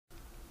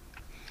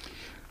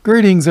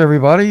Greetings,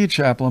 everybody.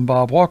 Chaplain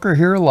Bob Walker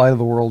here, Light of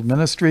the World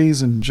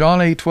Ministries. In John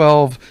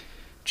 8:12,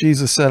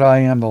 Jesus said, I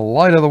am the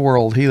light of the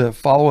world. He that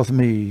followeth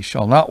me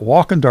shall not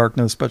walk in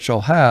darkness, but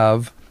shall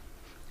have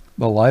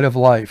the light of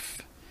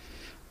life.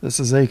 This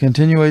is a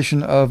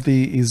continuation of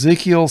the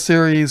Ezekiel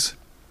series,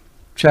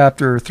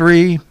 chapter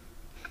 3,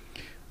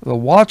 the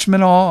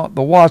watchman,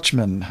 the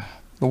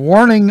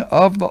warning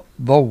of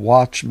the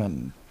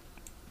watchman.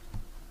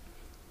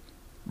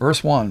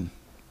 Verse 1.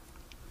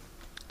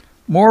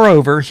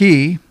 Moreover,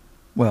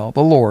 the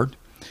Lord,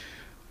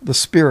 the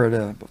Spirit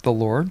of the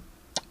Lord,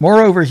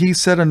 moreover, he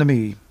said unto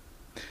me,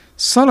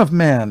 Son of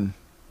man,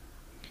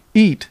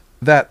 eat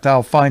that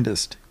thou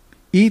findest.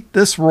 Eat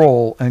this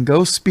roll, and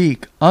go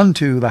speak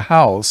unto the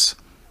house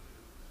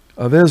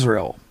of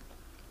Israel.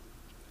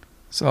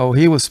 So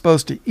he was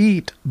supposed to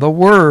eat the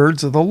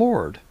words of the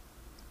Lord.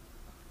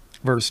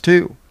 Verse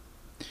 2.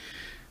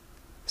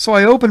 So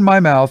I opened my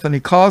mouth, and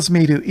he caused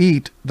me to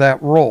eat that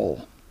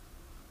roll.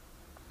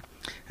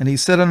 And he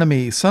said unto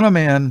me, Son of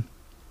man,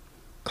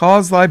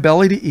 cause thy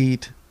belly to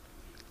eat,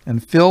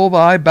 and fill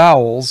thy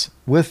bowels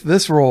with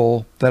this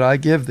roll that I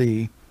give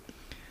thee.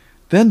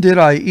 Then did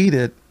I eat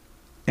it,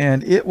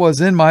 and it was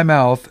in my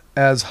mouth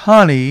as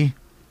honey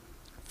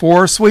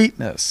for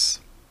sweetness.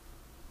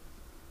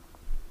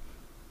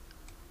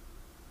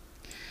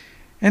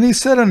 And he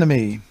said unto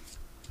me,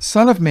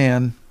 Son of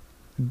man,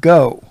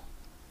 go,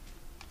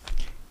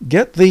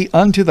 get thee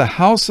unto the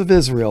house of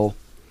Israel,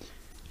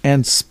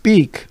 and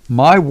speak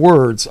my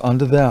words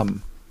unto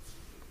them.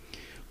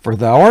 For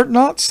thou art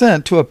not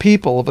sent to a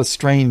people of a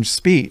strange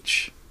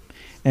speech,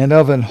 and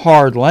of an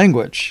hard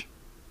language,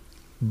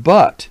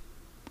 but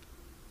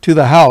to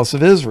the house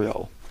of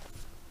Israel.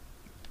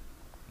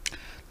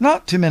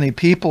 Not to many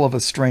people of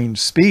a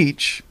strange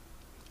speech,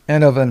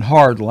 and of an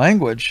hard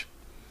language,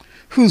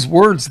 whose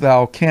words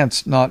thou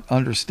canst not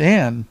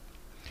understand.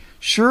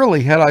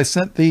 Surely had I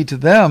sent thee to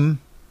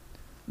them,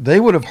 they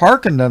would have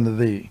hearkened unto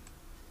thee.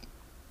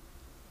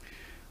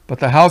 But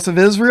the house of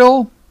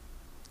Israel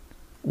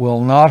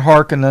will not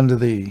hearken unto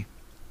thee,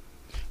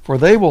 for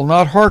they will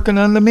not hearken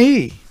unto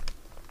me.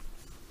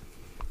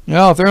 You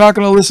know, if they're not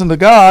going to listen to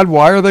God,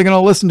 why are they going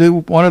to listen to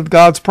one of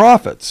God's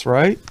prophets,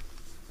 right?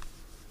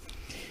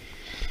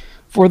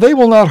 For they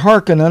will not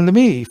hearken unto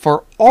me,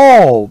 for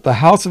all the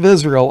house of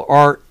Israel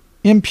are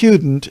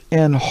impudent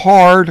and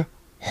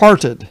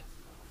hardhearted.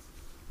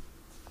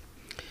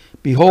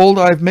 Behold,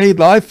 I have made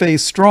thy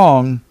face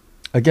strong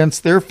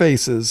against their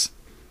faces,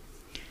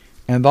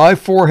 and thy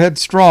forehead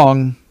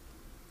strong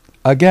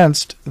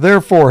against their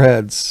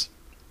foreheads.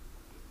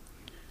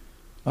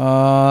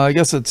 I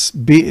guess it's,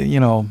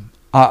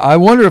 I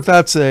wonder if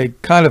that's a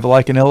kind of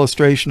like an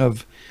illustration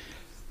of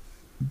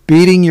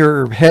beating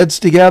your heads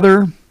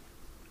together.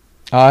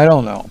 I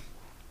don't know.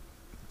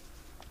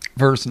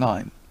 Verse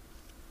 9.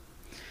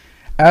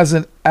 As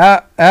an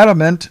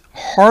adamant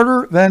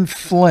harder than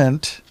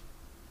flint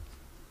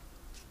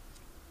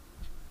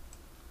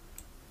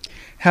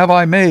have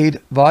I made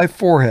thy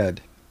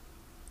forehead.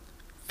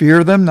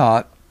 Fear them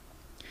not,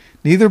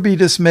 neither be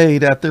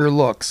dismayed at their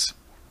looks,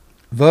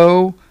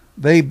 though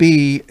they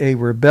be a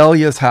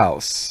rebellious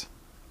house.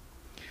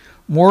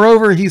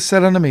 Moreover, he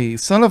said unto me,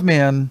 Son of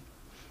man,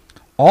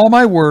 all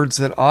my words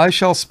that I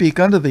shall speak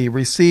unto thee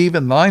receive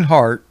in thine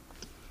heart,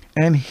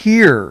 and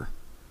hear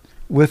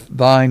with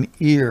thine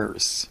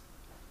ears.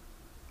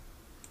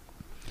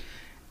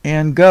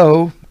 And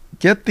go,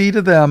 get thee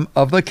to them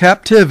of the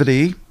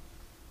captivity.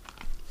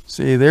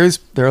 See, they're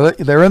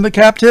in the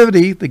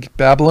captivity, the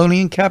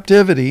Babylonian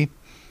captivity.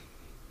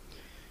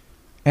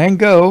 And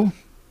go,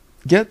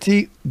 get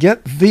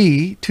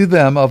thee to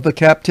them of the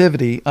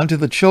captivity, unto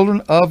the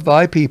children of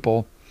thy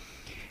people,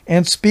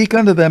 and speak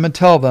unto them, and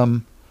tell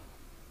them,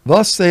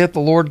 Thus saith the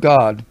Lord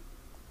God,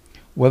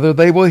 whether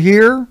they will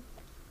hear,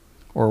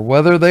 or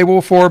whether they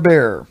will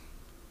forbear.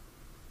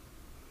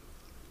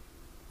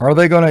 Are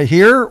they going to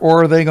hear,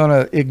 or are they going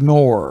to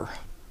ignore?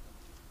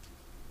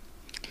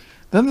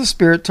 Then the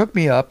Spirit took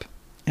me up,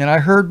 and I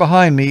heard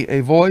behind me a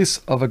voice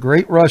of a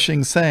great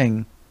rushing,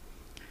 saying,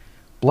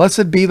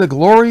 Blessed be the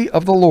glory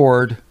of the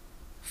Lord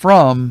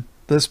from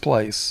this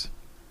place.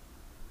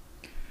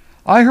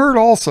 I heard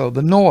also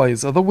the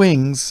noise of the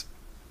wings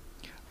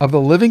of the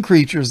living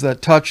creatures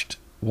that touched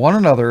one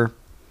another,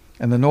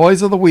 and the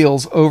noise of the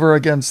wheels over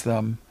against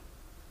them,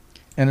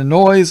 and a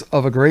noise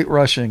of a great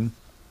rushing.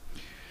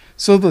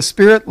 So the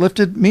Spirit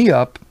lifted me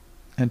up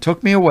and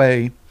took me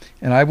away,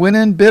 and I went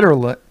in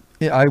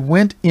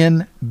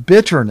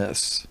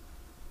bitterness,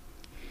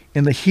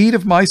 in the heat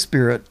of my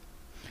spirit,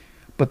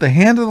 but the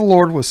hand of the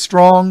Lord was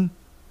strong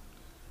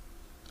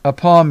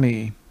upon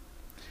me.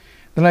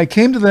 Then I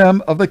came to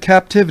them of the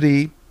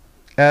captivity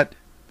at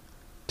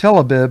Tel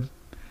Abib,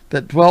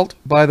 that dwelt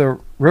by the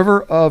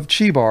river of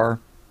Chebar,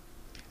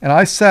 and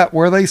I sat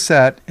where they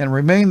sat, and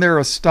remained there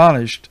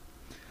astonished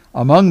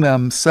among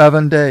them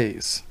 7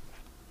 days.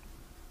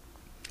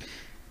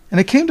 And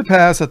it came to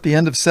pass at the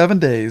end of 7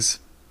 days,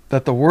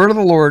 that the word of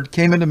the Lord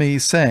came unto me,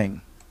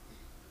 saying,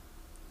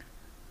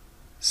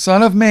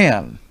 Son of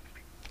man,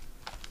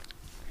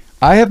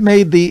 I have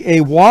made thee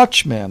a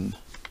watchman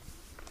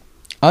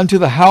unto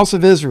the house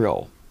of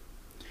Israel.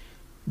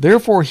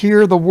 Therefore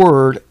hear the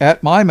word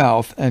at my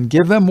mouth, and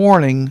give them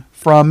warning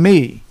from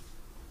me.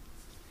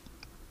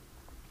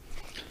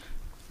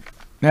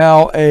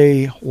 Now,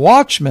 a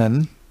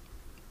watchman,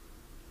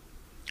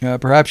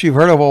 perhaps you've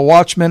heard of a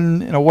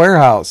watchman in a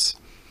warehouse.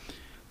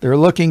 They're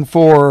looking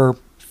for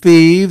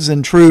thieves,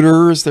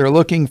 intruders. They're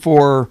looking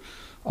for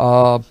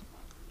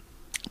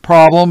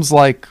problems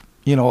like,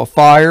 a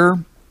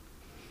fire.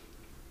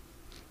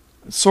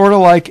 Sort of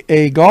like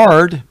a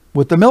guard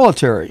with the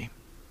military,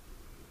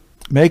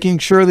 making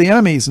sure the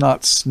enemy's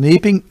not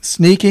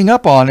sneaking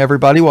up on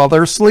everybody while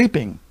they're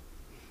sleeping.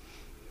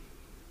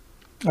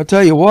 I'll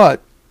tell you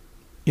what,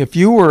 if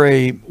you were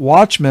a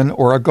watchman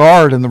or a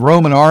guard in the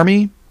Roman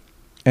army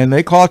and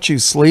they caught you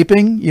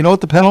sleeping, you know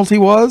what the penalty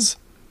was?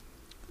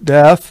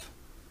 Death.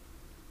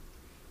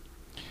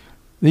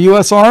 The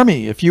U.S.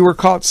 Army, if you were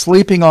caught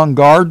sleeping on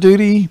guard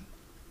duty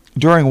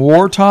during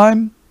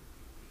wartime,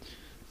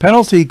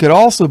 penalty could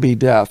also be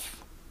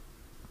death.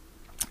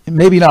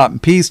 Maybe not in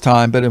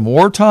peacetime, but in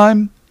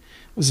wartime,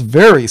 it was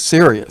very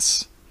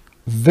serious.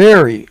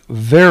 Very,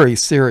 very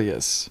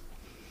serious.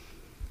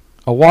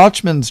 A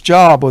watchman's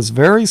job was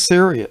very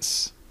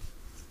serious.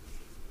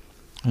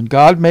 And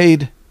God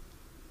made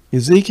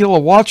Ezekiel a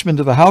watchman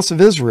to the house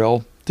of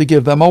Israel to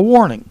give them a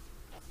warning.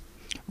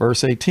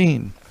 Verse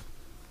 18.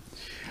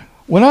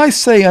 When I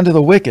say unto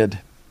the wicked,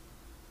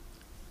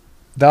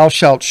 thou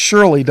shalt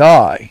surely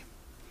die,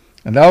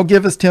 and thou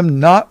givest him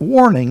not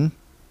warning,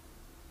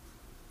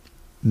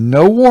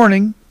 no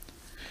warning,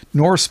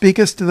 nor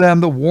speakest to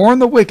them to warn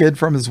the wicked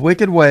from his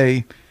wicked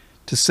way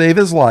to save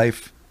his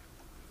life,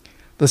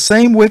 the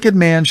same wicked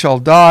man shall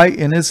die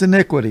in his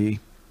iniquity,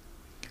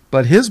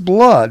 but his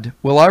blood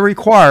will I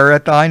require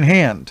at thine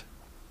hand.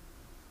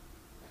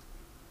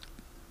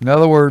 In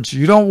other words,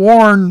 you don't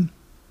warn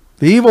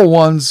the evil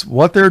ones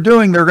what they're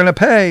doing, they're going to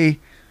pay.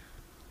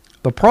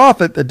 The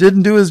prophet that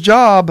didn't do his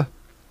job,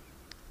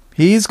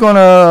 he's going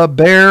to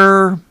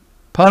bear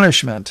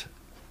punishment.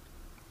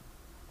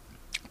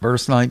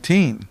 Verse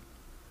 19.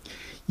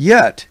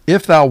 Yet,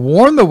 if thou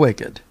warn the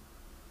wicked,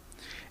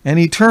 and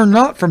he turn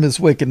not from his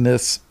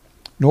wickedness,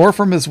 nor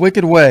from his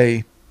wicked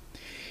way,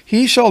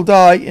 he shall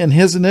die in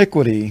his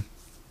iniquity,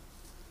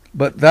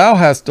 but thou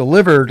hast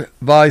delivered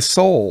thy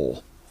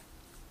soul.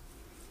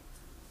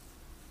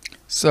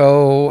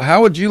 So,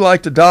 how would you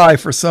like to die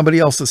for somebody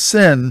else's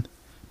sin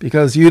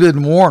because you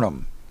didn't warn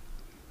them?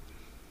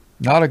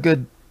 Not a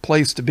good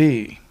place to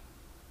be.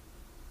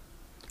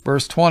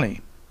 Verse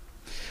 20.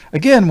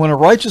 Again, when a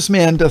righteous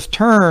man doth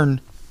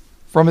turn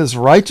from his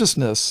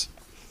righteousness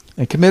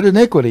and commit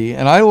iniquity,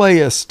 and I lay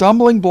a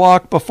stumbling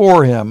block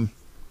before him.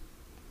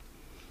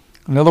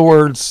 In other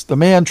words, the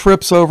man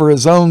trips over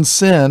his own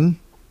sin.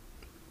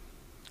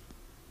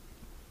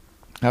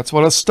 That's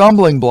what a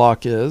stumbling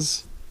block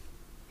is.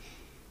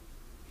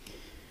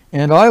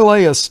 And I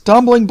lay a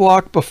stumbling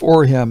block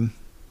before him,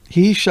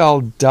 he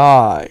shall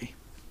die,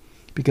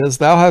 because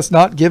thou hast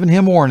not given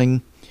him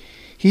warning.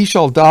 He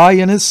shall die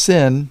in his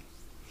sin,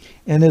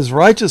 and his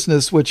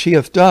righteousness which he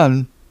hath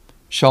done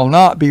shall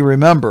not be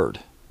remembered.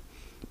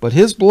 But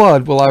his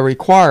blood will I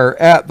require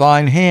at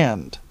thine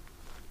hand.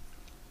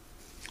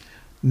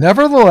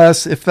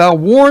 Nevertheless, if thou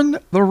warn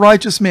the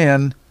righteous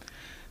man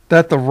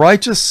that the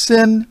righteous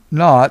sin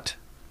not,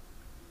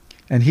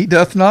 and he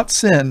doth not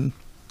sin,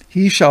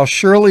 he shall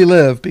surely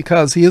live,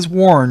 because he is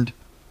warned.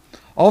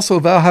 Also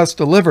thou hast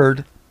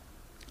delivered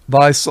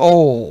thy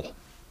soul.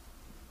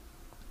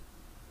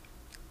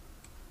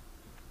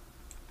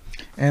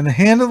 And the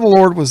hand of the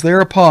Lord was there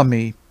upon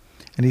me,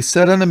 and he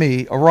said unto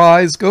me,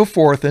 Arise, go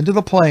forth into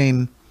the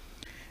plain,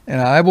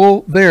 and I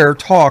will there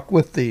talk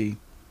with thee.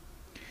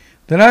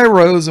 Then I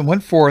arose and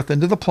went forth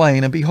into the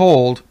plain, and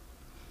behold,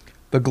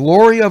 the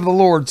glory of the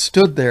Lord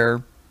stood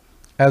there,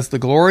 as the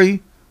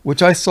glory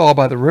which I saw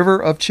by the river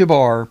of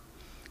Chebar,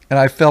 and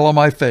I fell on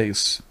my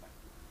face.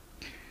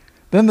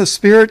 Then the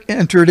Spirit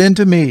entered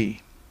into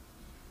me,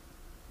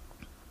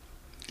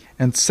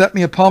 and set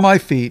me upon my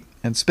feet,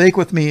 and spake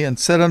with me, and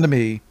said unto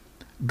me,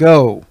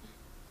 Go,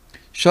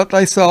 shut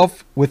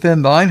thyself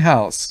within thine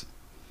house.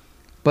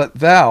 But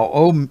thou,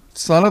 O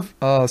son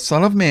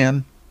of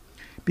man,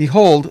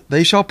 behold,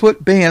 they shall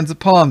put bands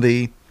upon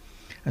thee,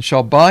 and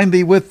shall bind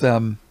thee with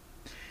them,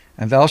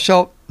 and thou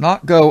shalt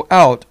not go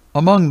out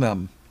among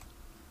them.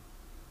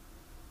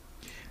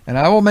 And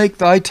I will make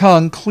thy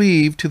tongue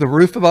cleave to the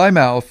roof of thy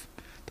mouth,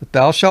 that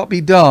thou shalt be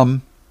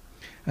dumb,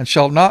 and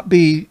shalt not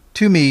be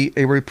to me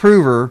a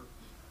reprover,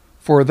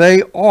 for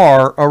they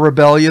are a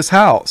rebellious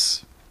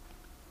house.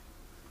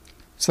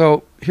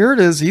 So here it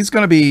is. He's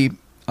going to be,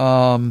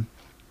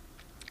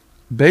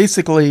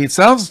 basically, it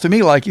sounds to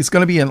me like he's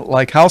going to be in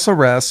like house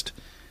arrest,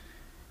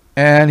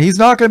 and he's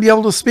not going to be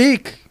able to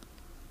speak.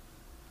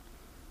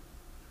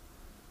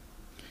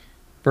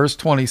 Verse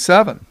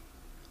 27.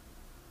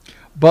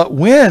 But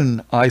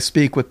when I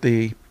speak with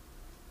thee,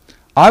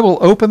 I will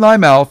open thy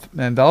mouth,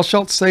 and thou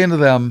shalt say unto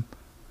them,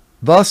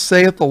 Thus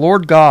saith the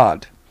Lord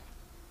God.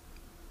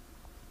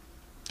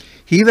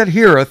 He that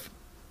heareth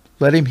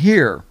let him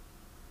hear.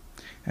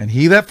 And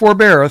he that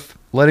forbeareth,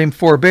 let him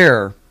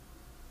forbear.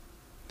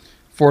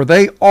 For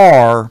they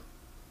are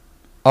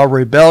a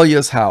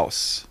rebellious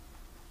house.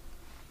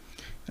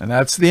 And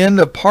that's the end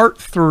of part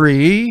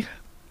 3.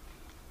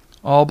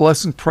 All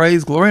blessing,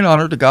 praise, glory, and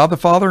honor to God the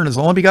Father and his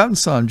only begotten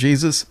Son,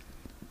 Jesus,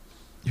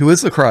 who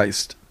is the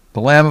Christ,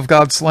 the Lamb of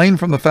God, slain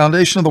from the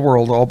foundation of the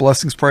world. All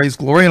blessings, praise,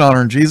 glory, and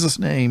honor in Jesus'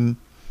 name.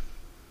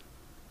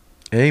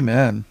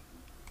 Amen.